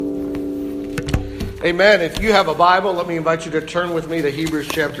Amen. If you have a Bible, let me invite you to turn with me to Hebrews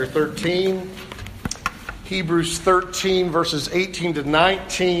chapter 13. Hebrews 13, verses 18 to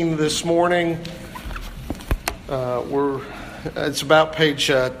 19 this morning. It's about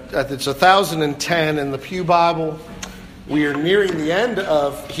page, it's 1010 in the Pew Bible. We are nearing the end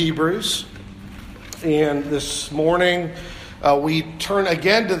of Hebrews. And this morning, we turn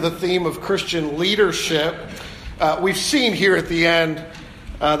again to the theme of Christian leadership. We've seen here at the end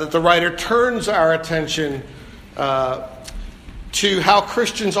that the writer turns our attention to how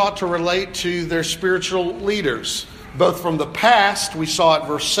Christians ought to relate to their spiritual leaders, both from the past, we saw at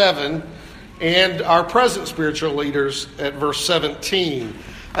verse 7, and our present spiritual leaders at verse 17.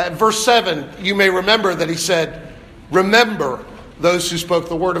 At verse 7, you may remember that he said, "Remember those who spoke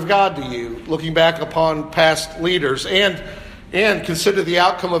the word of God to you," looking back upon past leaders, and consider the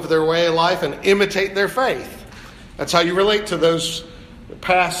outcome of their way of life and imitate their faith. That's how you relate to those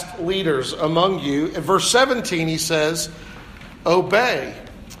past leaders among you. In verse 17, he says, "Obey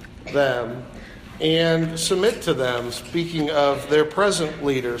them and submit to them," speaking of their present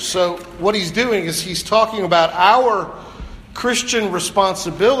leaders. So what he's doing is he's talking about our Christian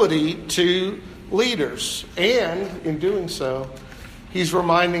responsibility to leaders. And in doing so, he's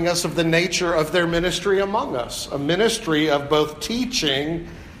reminding us of the nature of their ministry among us, a ministry of both teaching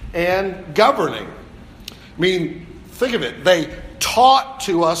and governing. I mean, think of it. They taught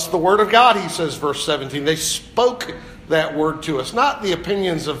to us the word of God, he says, verse 17. They spoke that word to us, not the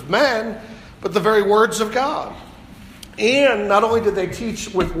opinions of men, but the very words of God. And not only did they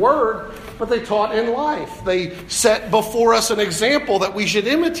teach with word, but they taught in life. They set before us an example that we should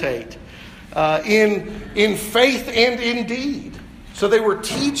imitate in faith and in deed. So they were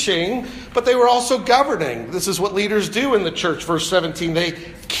teaching, but they were also governing. This is what leaders do in the church. Verse 17, they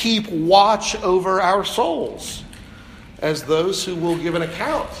keep watch over our souls as those who will give an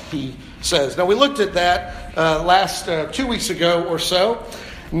account, he says. Now, we looked at that last 2 weeks ago or so.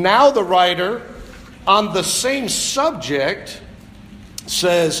 Now the writer, on the same subject,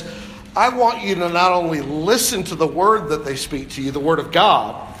 says, I want you to not only listen to the word that they speak to you, the word of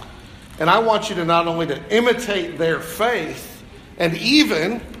God, and I want you to not only to imitate their faith, and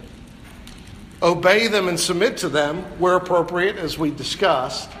even obey them and submit to them where appropriate, as we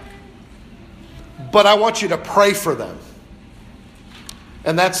discussed, but I want you to pray for them.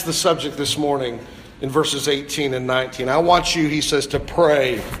 And that's the subject this morning in verses 18 and 19. I want you, he says, to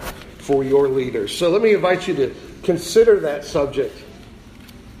pray for your leaders. So let me invite you to consider that subject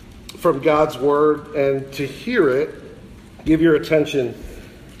from God's word, and to hear it, give your attention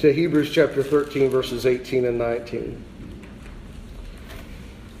to Hebrews chapter 13, verses 18 and 19.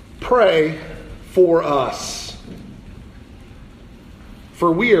 Pray for us,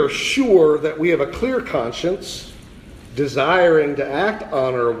 for we are sure that we have a clear conscience, desiring to act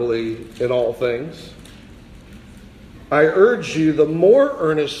honorably in all things. I urge you the more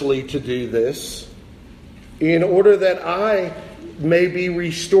earnestly to do this, in order that I may be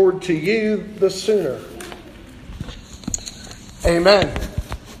restored to you the sooner. Amen.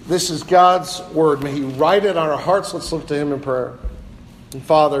 This is God's word. May he write it on our hearts. Let's look to him in prayer. And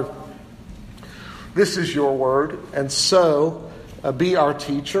Father, this is your word, and so be our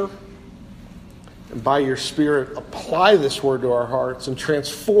teacher. And by your Spirit, apply this word to our hearts and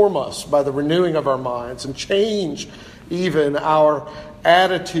transform us by the renewing of our minds, and change even our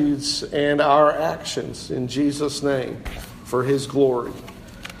attitudes and our actions. In Jesus' name, for his glory.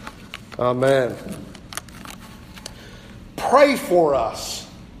 Amen. Pray for us,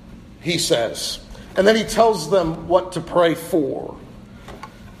 he says. And then he tells them what to pray for.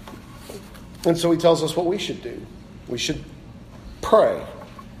 And so he tells us what we should do. We should pray.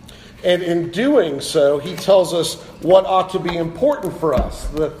 And in doing so, he tells us what ought to be important for us,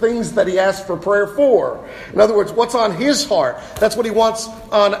 the things that he asks for prayer for. In other words, what's on his heart. That's what he wants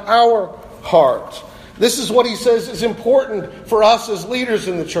on our heart. This is what he says is important for us as leaders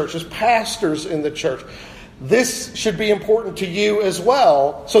in the church, as pastors in the church. This should be important to you as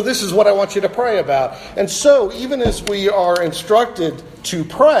well. So this is what I want you to pray about. And so, even as we are instructed to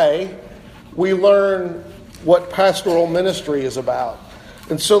pray, we learn what pastoral ministry is about.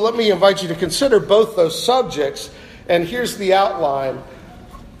 And so let me invite you to consider both those subjects. And here's the outline.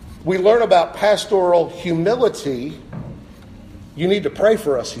 We learn about pastoral humility. You need to pray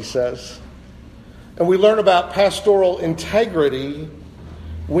for us, he says. And we learn about pastoral integrity.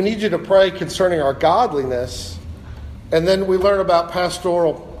 We need you to pray concerning our godliness. And then we learn about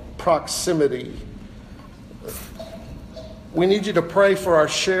pastoral proximity. We need you to pray for our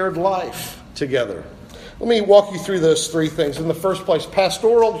shared life together. Let me walk you through those three things. In the first place,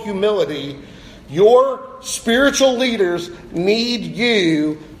 pastoral humility. Your spiritual leaders need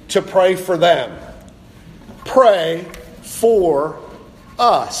you to pray for them. pray for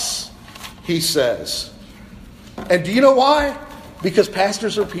us, he says. And do you know why? Because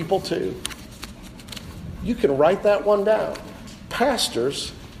pastors are people too. You can write that one down.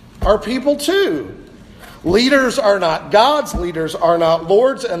 Pastors are people too. Leaders are not gods, leaders are not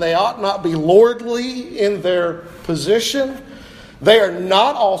lords, and they ought not be lordly in their position. They are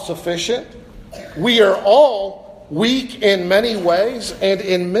not all sufficient. We are all weak in many ways, and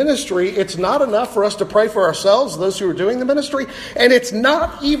in ministry, it's not enough for us to pray for ourselves, those who are doing the ministry, and it's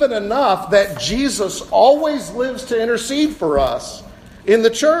not even enough that Jesus always lives to intercede for us in the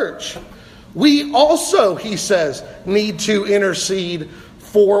church. We also, he says, need to intercede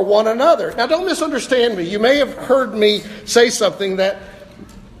for one another. Now, don't misunderstand me. You may have heard me say something that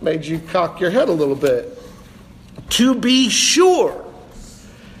made you cock your head a little bit. To be sure,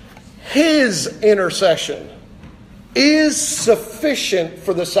 his intercession is sufficient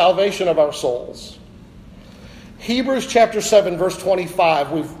for the salvation of our souls. Hebrews chapter 7, verse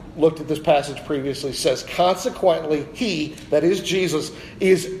 25, we've looked at this passage previously, says, consequently, he, that is Jesus,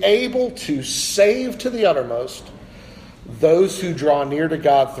 is able to save to the uttermost those who draw near to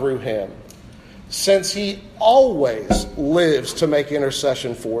God through him, since he always lives to make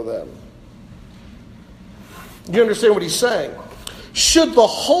intercession for them. You understand what he's saying? Should the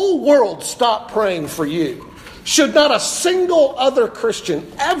whole world stop praying for you, should not a single other Christian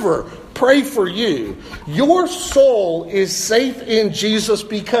ever pray for you, your soul is safe in Jesus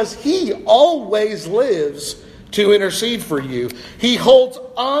because he always lives to intercede for you. He holds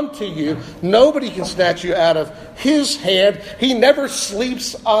on to you. Nobody can snatch you out of his hand. He never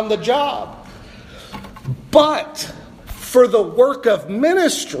sleeps on the job. But for the work of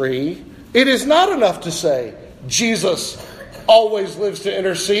ministry, it is not enough to say, Jesus always lives to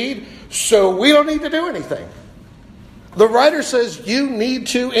intercede, so we don't need to do anything. The writer says you need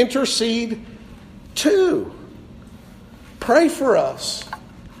to intercede too. Pray for us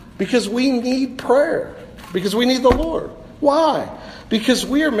because we need prayer, because we need the Lord. Why? Because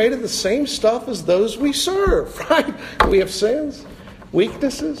we are made of the same stuff as those we serve, right? We have sins,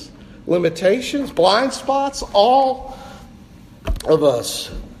 weaknesses, limitations, blind spots. All of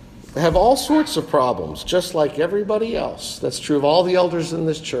us have all sorts of problems, just like everybody else. That's true of all the elders in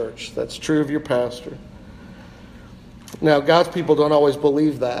this church. That's true of your pastor. Now, God's people don't always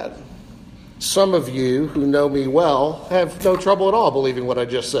believe that. Some of you who know me well have no trouble at all believing what I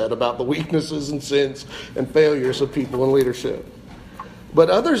just said about the weaknesses and sins and failures of people in leadership.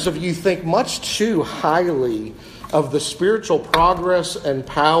 But others of you think much too highly of the spiritual progress and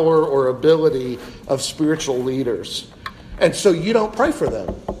power or ability of spiritual leaders. And so you don't pray for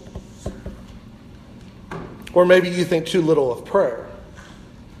them. Or maybe you think too little of prayer.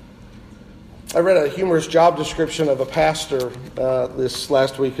 I read a humorous job description of a pastor this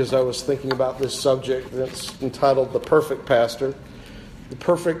last week as I was thinking about this subject. It's entitled The Perfect Pastor. The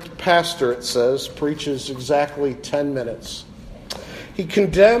perfect pastor, it says, preaches exactly 10 minutes. He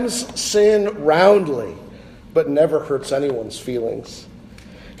condemns sin roundly, but never hurts anyone's feelings.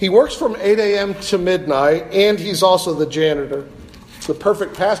 He works from 8 a.m. to midnight, and he's also the janitor. The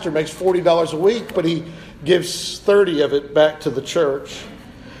perfect pastor makes $40 a week, but he gives 30 of it back to the church.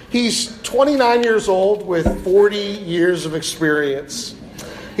 He's 29 years old with 40 years of experience.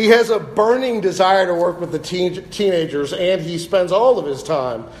 He has a burning desire to work with the teenagers, and he spends all of his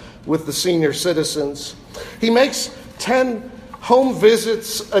time with the senior citizens. He makes 10 home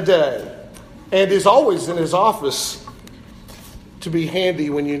visits a day and is always in his office to be handy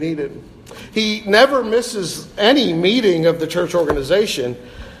when you need it. He never misses any meeting of the church organization,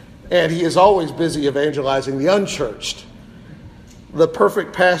 and he is always busy evangelizing the unchurched. The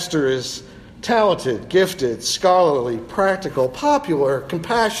perfect pastor is talented, gifted, scholarly, practical, popular,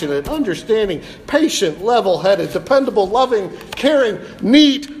 compassionate, understanding, patient, level-headed, dependable, loving, caring,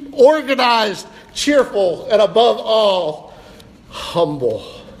 neat, organized, cheerful, and above all,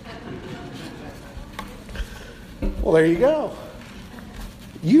 humble. Well, there you go.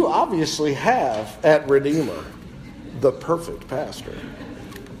 You obviously have at Redeemer the perfect pastor.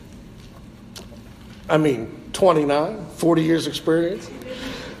 I mean, 29, 40 years experience?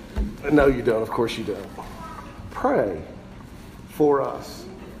 No, you don't. Of course you don't. Pray for us,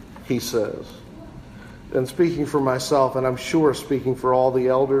 he says. And speaking for myself, and I'm sure speaking for all the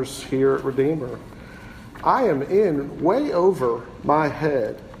elders here at Redeemer, I am in way over my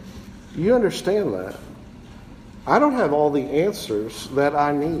head. You understand that? I don't have all the answers that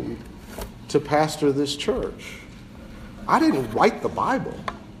I need to pastor this church. I didn't write the Bible.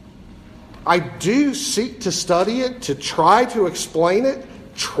 I do seek to study it, to try to explain it,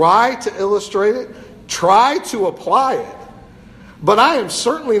 try to illustrate it, try to apply it. But I am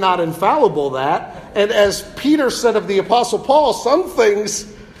certainly not infallible that. And as Peter said of the Apostle Paul, some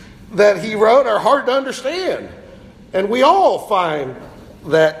things that he wrote are hard to understand. And we all find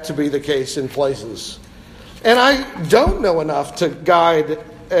that to be the case in places. And I don't know enough to guide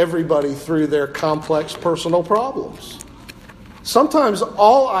everybody through their complex personal problems. Sometimes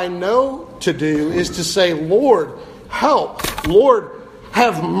all I know to do is to say, Lord, help. Lord,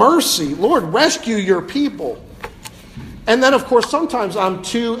 have mercy. Lord, rescue your people. And then, of course, sometimes I'm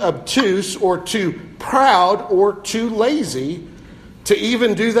too obtuse or too proud or too lazy to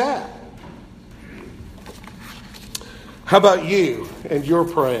even do that. How about you and your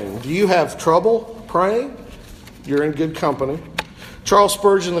praying? Do you have trouble praying? You're in good company. Charles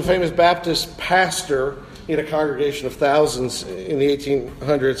Spurgeon, the famous Baptist pastor in a congregation of thousands in the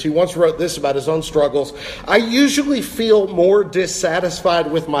 1800s, he once wrote this about his own struggles. I usually feel more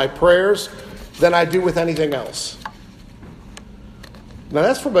dissatisfied with my prayers than I do with anything else. Now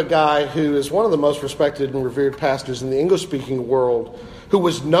that's from a guy who is one of the most respected and revered pastors in the English-speaking world, who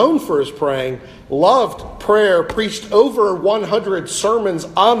was known for his praying, loved prayer, preached over 100 sermons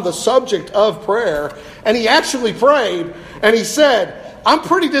on the subject of prayer, and he actually prayed, and he said, I'm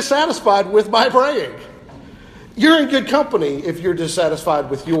pretty dissatisfied with my praying. You're in good company if you're dissatisfied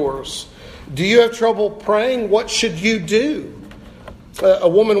with yours. Do you have trouble praying? What should you do? A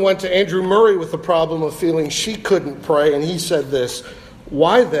woman went to Andrew Murray with the problem of feeling she couldn't pray, and he said this,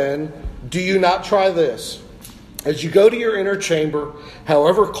 why then do you not try this? As you go to your inner chamber,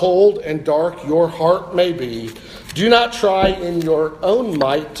 however cold and dark your heart may be, do not try in your own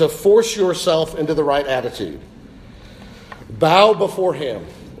might to force yourself into the right attitude. Bow before him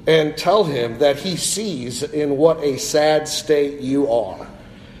and tell him that he sees in what a sad state you are,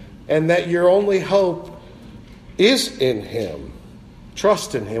 and that your only hope is in him.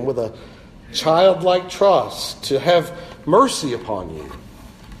 Trust in him with a childlike trust to have mercy upon you,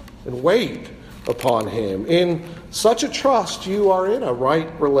 and wait upon him. In such a trust, you are in a right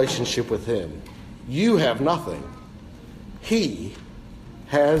relationship with him. You have nothing. He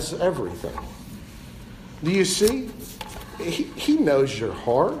has everything. Do you see? He knows your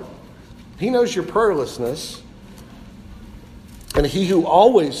heart. He knows your prayerlessness. And he who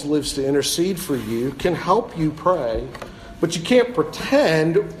always lives to intercede for you can help you pray, but you can't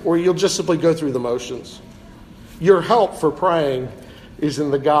pretend or you'll just simply go through the motions. Your help for praying is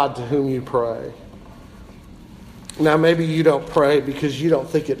in the God to whom you pray. Now, maybe you don't pray because you don't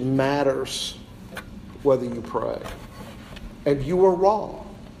think it matters whether you pray. And you are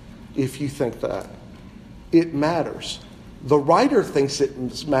wrong if you think that. It matters. The writer thinks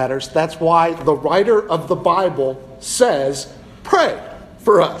it matters. That's why the writer of the Bible says, pray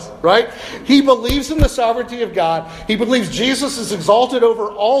for us, right? He believes in the sovereignty of God. He believes Jesus is exalted over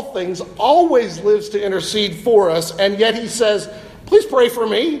all things, always lives to intercede for us, and yet he says, please pray for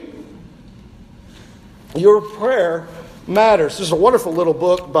me. Your prayer matters. There's a wonderful little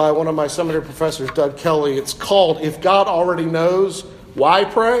book by one of my seminary professors, Doug Kelly. It's called If God Already Knows, Why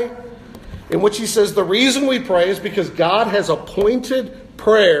Pray? In which he says the reason we pray is because God has appointed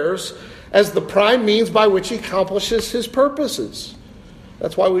prayers as the prime means by which he accomplishes his purposes.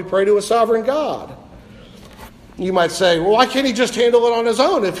 That's why we pray to a sovereign God. You might say, well, why can't he just handle it on his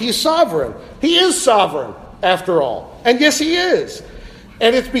own if he's sovereign? He is sovereign, after all. And yes, he is.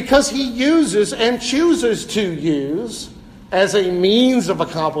 And it's because he uses and chooses to use, as a means of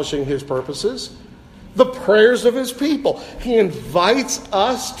accomplishing his purposes, the prayers of his people. He invites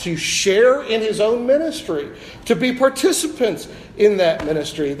us to share in his own ministry, to be participants in that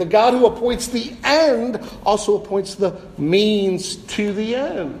ministry. The God who appoints the end also appoints the means to the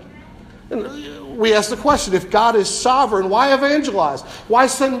end. And we ask the question, if God is sovereign, why evangelize? Why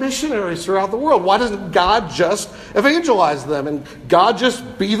send missionaries throughout the world? Why doesn't God just evangelize them and God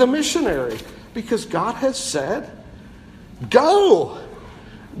just be the missionary? Because God has said, go.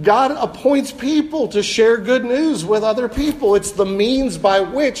 God appoints people to share good news with other people. It's the means by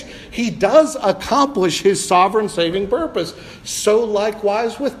which he does accomplish his sovereign saving purpose. So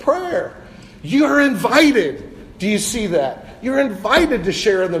likewise with prayer. You're invited. Do you see that? You're invited to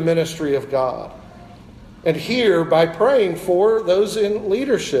share in the ministry of God. And here, by praying for those in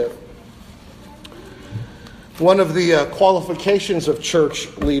leadership. One of the qualifications of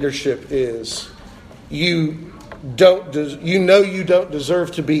church leadership is you don't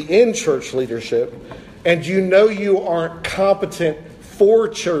deserve to be in church leadership, and you know you aren't competent for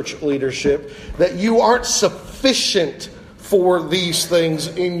church leadership, that you aren't sufficient for these things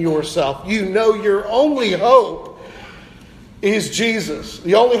in yourself. You know your only hope is Jesus.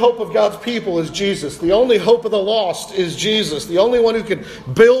 The only hope of God's people is Jesus. The only hope of the lost is Jesus. The only one who can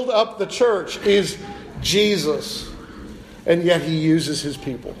build up the church is Jesus. and yet he uses his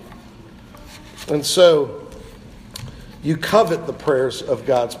people. And so you covet the prayers of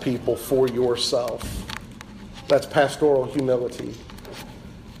God's people for yourself. That's pastoral humility.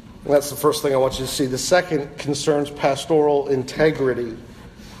 And that's the first thing I want you to see. The second concerns pastoral integrity.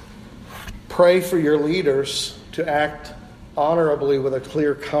 Pray for your leaders to act honorably with a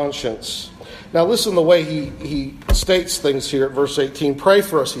clear conscience. Now listen to the way he states things here at verse 18. Pray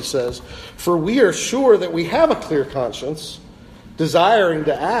for us, he says, for we are sure that we have a clear conscience, desiring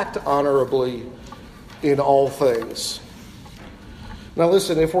to act honorably in all things. Now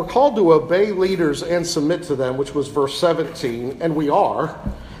listen, if we're called to obey leaders and submit to them, which was verse 17, and we are,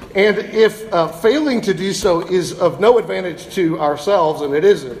 and if failing to do so is of no advantage to ourselves, and it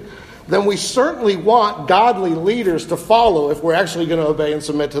isn't, then we certainly want godly leaders to follow if we're actually going to obey and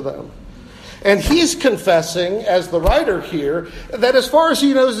submit to them. And he's confessing, as the writer here, that as far as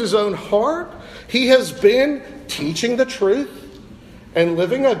he knows his own heart, he has been teaching the truth and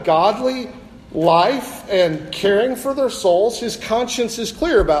living a godly life and caring for their souls. His conscience is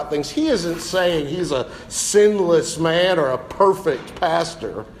clear about things. He isn't saying he's a sinless man or a perfect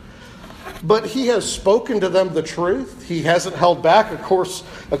pastor. But he has spoken to them the truth. He hasn't held back. Of course,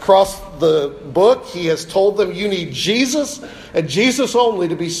 across the book, he has told them you need Jesus and Jesus only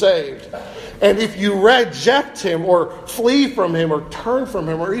to be saved. And if you reject him or flee from him or turn from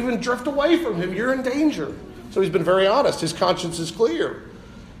him or even drift away from him, you're in danger. So he's been very honest. His conscience is clear.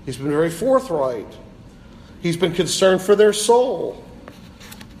 He's been very forthright. He's been concerned for their soul.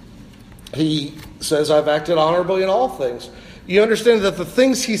 He says, I've acted honorably in all things. You understand that the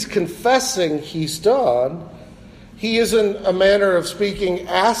things he's confessing he's done, he is in a manner of speaking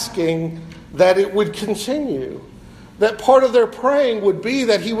asking that it would continue. That part of their praying would be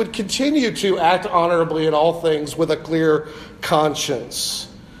that he would continue to act honorably in all things with a clear conscience.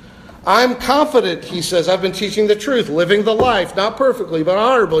 I'm confident, he says, I've been teaching the truth, living the life, not perfectly, but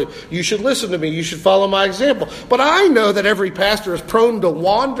honorably. You should listen to me. You should follow my example. But I know that every pastor is prone to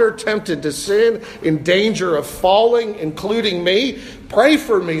wander, tempted to sin, in danger of falling, including me. Pray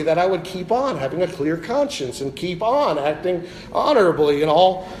for me that I would keep on having a clear conscience and keep on acting honorably in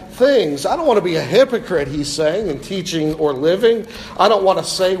all things. I don't want to be a hypocrite, he's saying, in teaching or living. I don't want to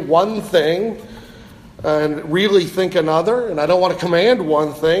say one thing and really think another, and I don't want to command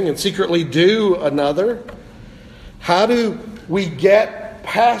one thing and secretly do another. How do we get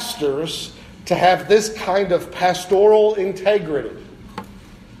pastors to have this kind of pastoral integrity?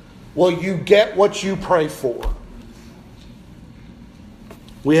 Well, you get what you pray for.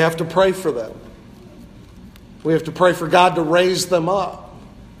 We have to pray for them. We have to pray for God to raise them up.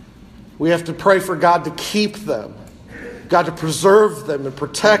 We have to pray for God to keep them, God to preserve them and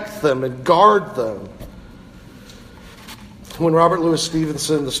protect them and guard them. When Robert Louis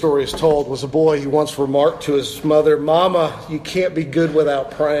Stevenson, the story is told, was a boy, he once remarked to his mother, Mama, you can't be good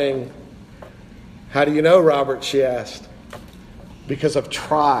without praying. How do you know, Robert? She asked. Because I've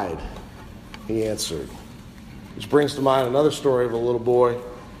tried, he answered. Which brings to mind another story of a little boy,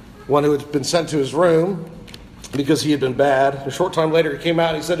 one who had been sent to his room because he had been bad. A short time later, he came out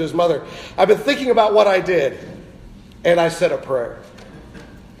and he said to his mother, I've been thinking about what I did, and I said a prayer.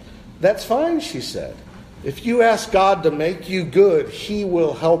 That's fine, she said. If you ask God to make you good, he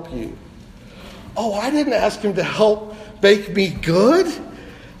will help you. Oh, I didn't ask him to help make me good.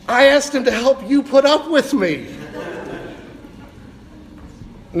 I asked him to help you put up with me.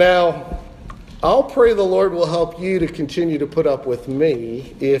 Now, I'll pray the Lord will help you to continue to put up with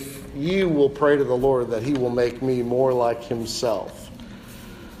me if you will pray to the Lord that he will make me more like himself.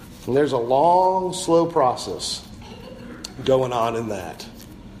 And there's a long, slow process going on in that.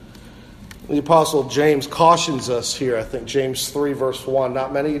 The Apostle James cautions us here, I think, James 3, verse 1.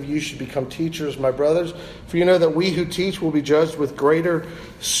 Not many of you should become teachers, my brothers, for you know that we who teach will be judged with greater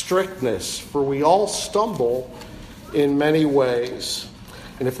strictness, for we all stumble in many ways.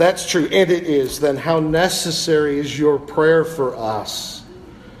 And if that's true, and it is, then how necessary is your prayer for us?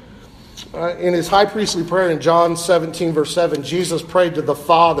 In his high priestly prayer in John 17, verse 7, Jesus prayed to the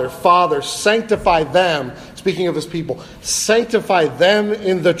Father, Father, sanctify them, speaking of his people, sanctify them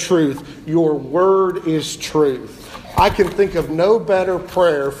in the truth. Your word is truth. I can think of no better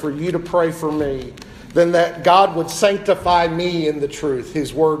prayer for you to pray for me than that God would sanctify me in the truth,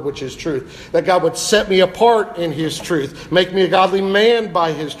 his word which is truth. That God would set me apart in his truth, make me a godly man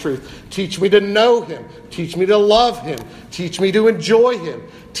by his truth. Teach me to know him, teach me to love him, teach me to enjoy him,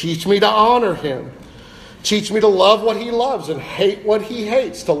 teach me to honor him. Teach me to love what he loves and hate what he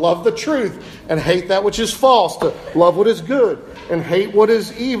hates, to love the truth and hate that which is false, to love what is good and hate what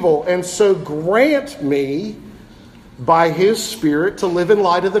is evil. And so grant me by his Spirit to live in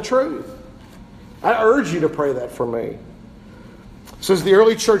light of the truth. I urge you to pray that for me. Says the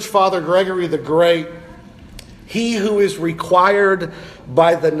early church father Gregory the Great, he who is required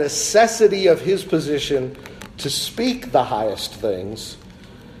by the necessity of his position to speak the highest things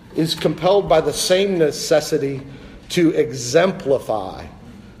is compelled by the same necessity to exemplify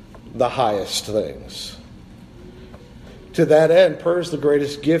the highest things. To that end, prayer is the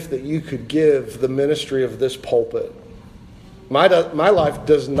greatest gift that you could give the ministry of this pulpit. My life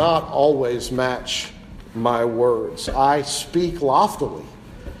does not always match my words. I speak loftily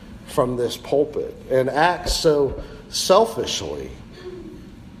from this pulpit and act so selfishly.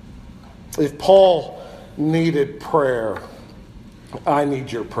 If Paul needed prayer, I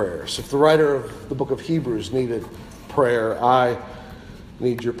need your prayers. If the writer of the book of Hebrews needed prayer, I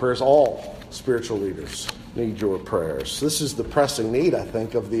need your prayers. All spiritual leaders need your prayers. This is the pressing need, I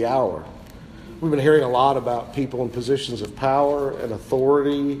think, of the hour. We've been hearing a lot about people in positions of power and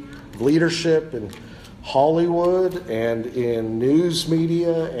authority, leadership in Hollywood and in news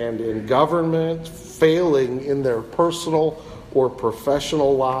media and in government, failing in their personal or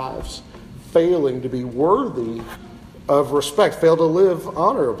professional lives, failing to be worthy of respect, fail to live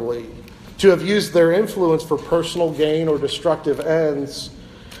honorably, to have used their influence for personal gain or destructive ends,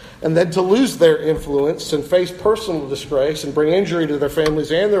 and then to lose their influence and face personal disgrace and bring injury to their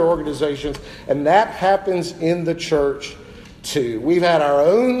families and their organizations. And that happens in the church too. We've had our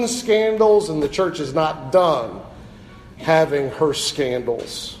own scandals, and the church is not done having her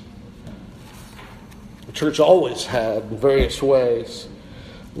scandals. The church always had in various ways.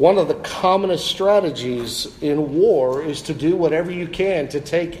 One of the commonest strategies in war is to do whatever you can to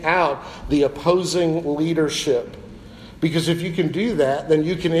take out the opposing leadership. Because if you can do that, then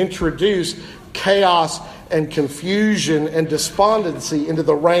you can introduce chaos and confusion and despondency into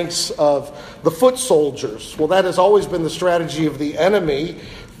the ranks of the foot soldiers. Well, that has always been the strategy of the enemy.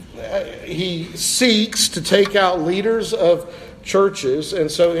 He seeks to take out leaders of churches and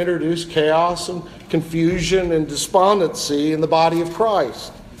so introduce chaos and confusion and despondency in the body of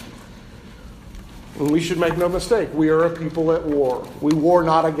Christ. And we should make no mistake, we are a people at war. We war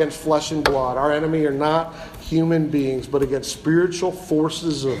not against flesh and blood. Our enemy are not human beings, but against spiritual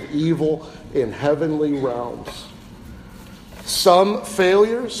forces of evil in heavenly realms. Some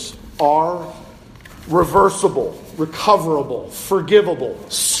failures are reversible, recoverable, forgivable.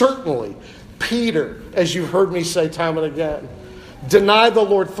 Certainly, Peter, as you've heard me say time and again, denied the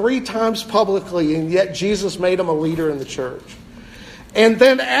Lord 3 times publicly, and yet Jesus made him a leader in the church. And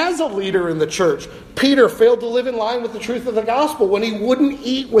then as a leader in the church, Peter failed to live in line with the truth of the gospel when he wouldn't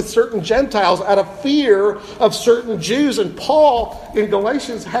eat with certain Gentiles out of fear of certain Jews. And Paul in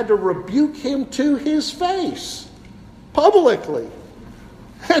Galatians had to rebuke him to his face publicly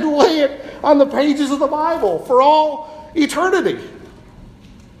and lay it on the pages of the Bible for all eternity.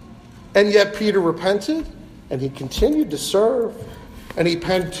 And yet Peter repented and he continued to serve. And he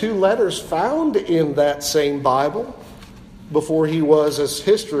penned 2 letters found in that same Bible before he was, as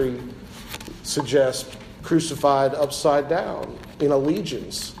history suggests, crucified upside down in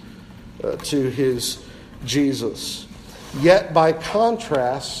allegiance to his Jesus. Yet by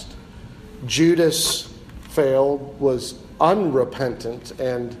contrast, Judas failed, was unrepentant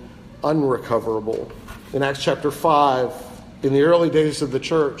and unrecoverable. In Acts chapter 5, in the early days of the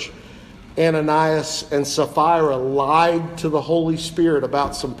church, Ananias and Sapphira lied to the Holy Spirit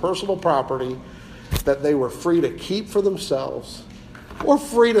about some personal property that they were free to keep for themselves or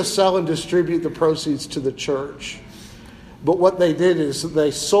free to sell and distribute the proceeds to the church. But what they did is they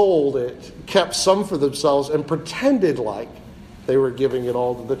sold it, kept some for themselves, and pretended like they were giving it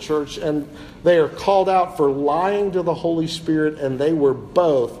all to the church. And they are called out for lying to the Holy Spirit, and they were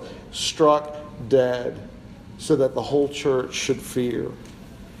both struck dead so that the whole church should fear.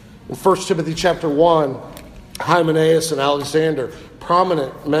 In 1 Timothy chapter 1, Hymenaeus and Alexander,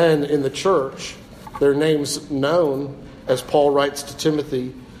 prominent men in the church, their names known as Paul writes to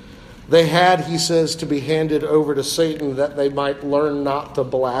Timothy, they had, he says, to be handed over to Satan that they might learn not to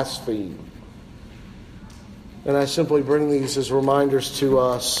blaspheme. And I simply bring these as reminders to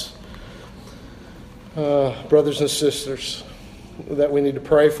us, brothers and sisters, that we need to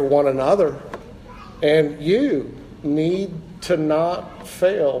pray for one another. And you need to not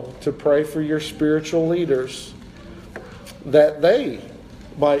fail to pray for your spiritual leaders, that they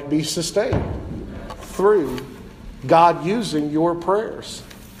might be sustained through God using your prayers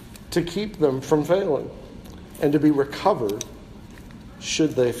to keep them from failing and to be recovered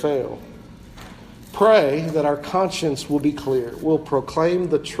should they fail. Pray that our conscience will be clear. We'll proclaim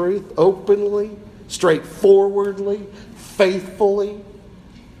the truth openly, straightforwardly, faithfully,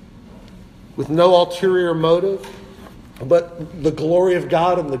 with no ulterior motive, but the glory of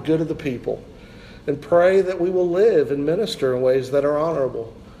God and the good of the people. and pray that we will live and minister in ways that are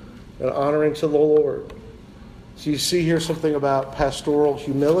honorable and honoring to the Lord. So you see here something about pastoral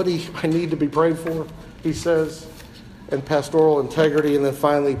humility I need to be prayed for, he says, and pastoral integrity, and then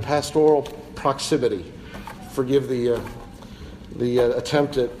finally pastoral proximity. Forgive the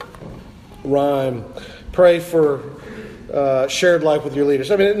attempt at rhyme. Pray for shared life with your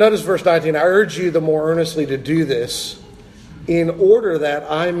leaders. I mean, notice verse 19. I urge you the more earnestly to do this in order that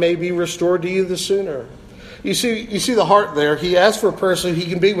I may be restored to you the sooner. You see the heart there. He asks for a prayer so he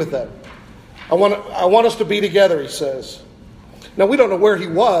can be with them. I want us to be together, he says. Now, we don't know where he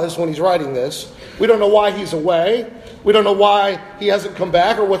was when he's writing this. We don't know why he's away. We don't know why he hasn't come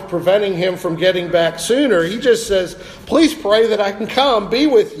back or what's preventing him from getting back sooner. He just says, please pray that I can come be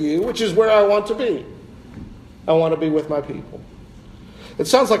with you, which is where I want to be. I want to be with my people. It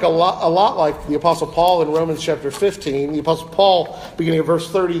sounds like a lot like the Apostle Paul in Romans chapter 15. The Apostle Paul, beginning of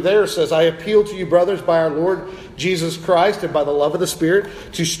verse 30 there, says, I appeal to you, brothers, by our Lord Jesus Christ and by the love of the Spirit,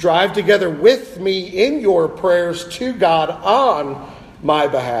 to strive together with me in your prayers to God on my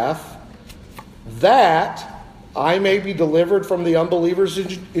behalf, that I may be delivered from the unbelievers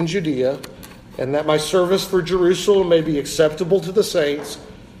in Judea, and that my service for Jerusalem may be acceptable to the saints,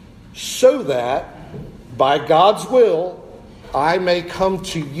 so that by God's will I may come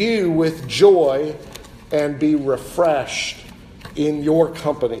to you with joy and be refreshed in your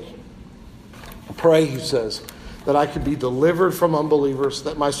company. Pray, he says, that I could be delivered from unbelievers,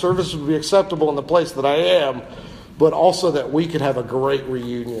 that my service would be acceptable in the place that I am, but also that we could have a great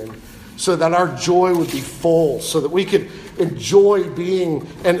reunion, so that our joy would be full, so that we could enjoy being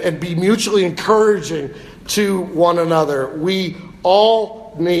and be mutually encouraging to one another. We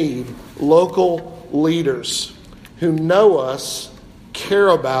all need local leaders who know us, care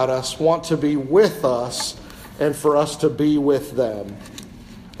about us, want to be with us, and for us to be with them.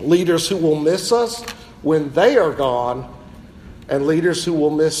 Leaders who will miss us when they are gone, and leaders who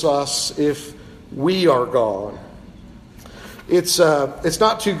will miss us if we are gone. It's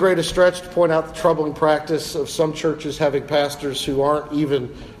not too great a stretch to point out the troubling practice of some churches having pastors who aren't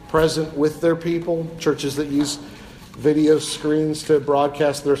even present with their people, churches that use video screens to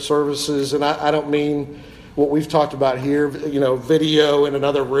broadcast their services. And I don't mean what we've talked about here, video in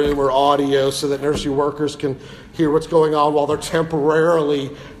another room or audio so that nursery workers can hear what's going on while they're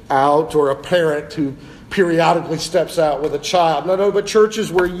temporarily out, or a parent who periodically steps out with a child. No, but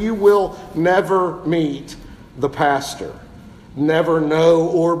churches where you will never meet the pastor, never know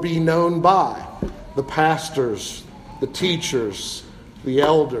or be known by the pastors, the teachers, the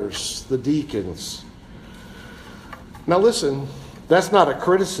elders, the deacons. Now listen, that's not a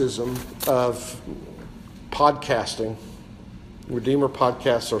criticism of podcasting. Redeemer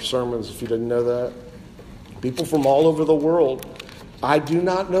podcasts our sermons, if you didn't know that. People from all over the world. I do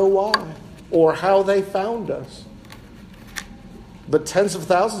not know why or how they found us. But tens of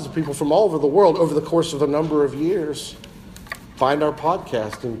thousands of people from all over the world over the course of a number of years find our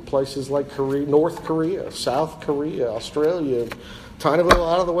podcast in places like Korea, North Korea, South Korea, Australia, tiny little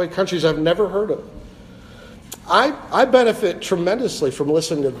out of the way countries I've never heard of. I benefit tremendously from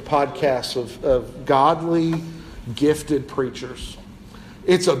listening to the podcasts of godly, gifted preachers.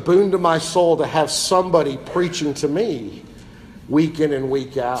 It's a boon to my soul to have somebody preaching to me week in and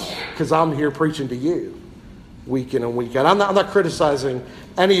week out, because I'm here preaching to you week in and week out. I'm not criticizing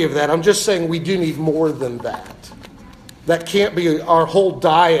any of that. I'm just saying we do need more than that. That can't be our whole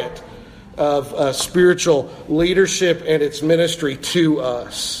diet of spiritual leadership and its ministry to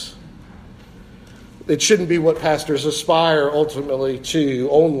us. It shouldn't be what pastors aspire ultimately to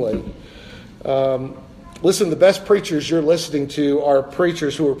only. Listen, the best preachers you're listening to are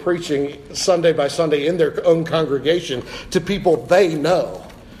preachers who are preaching Sunday by Sunday in their own congregation to people they know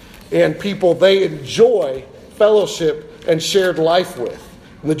and people they enjoy fellowship and shared life with.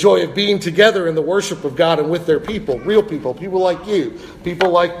 And the joy of being together in the worship of God and with their people, real people like you, people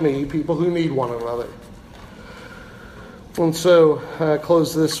like me, people who need one another. And so,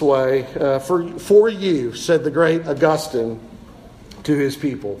 close this way. For you, said the great Augustine to his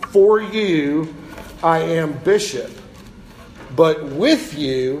people, for you I am bishop, but with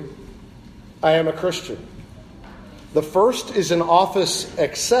you I am a Christian. The first is an office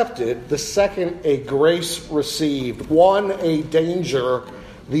accepted, the second a grace received, one a danger,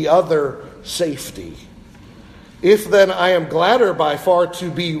 the other safety. If then I am gladder by far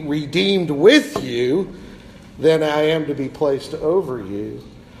to be redeemed with you than I am to be placed over you,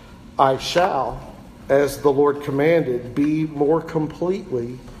 I shall, as the Lord commanded, be more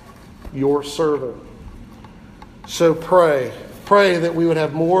completely your servant. So pray that we would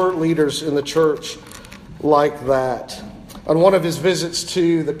have more leaders in the church like that. On one of his visits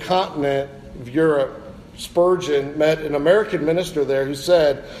to the continent, of Europe, Spurgeon met an American minister there who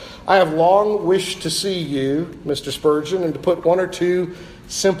said, "I have long wished to see you, Mr. Spurgeon, and to put one or two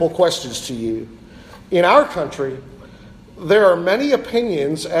simple questions to you. In our country, there are many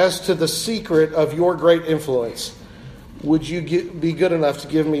opinions as to the secret of your great influence. Would you be good enough to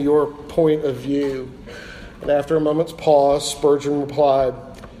give me your point of view?" And after a moment's pause, Spurgeon replied,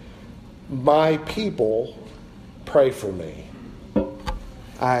 "My people pray for me.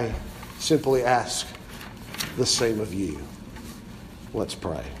 I simply ask the same of you." Let's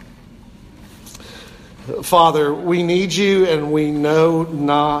pray. Father, we need you and we know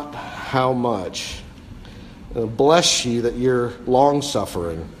not how much. Bless you that you're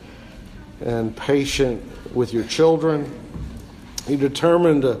long-suffering and patient with your children. You're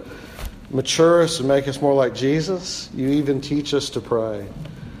determined to mature us and make us more like Jesus. You even teach us to pray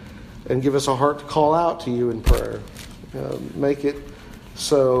and give us a heart to call out to you in prayer. Make it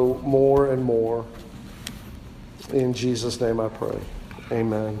so more and more. In Jesus' name I pray.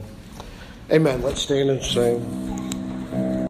 Amen. Amen. Let's stand and sing.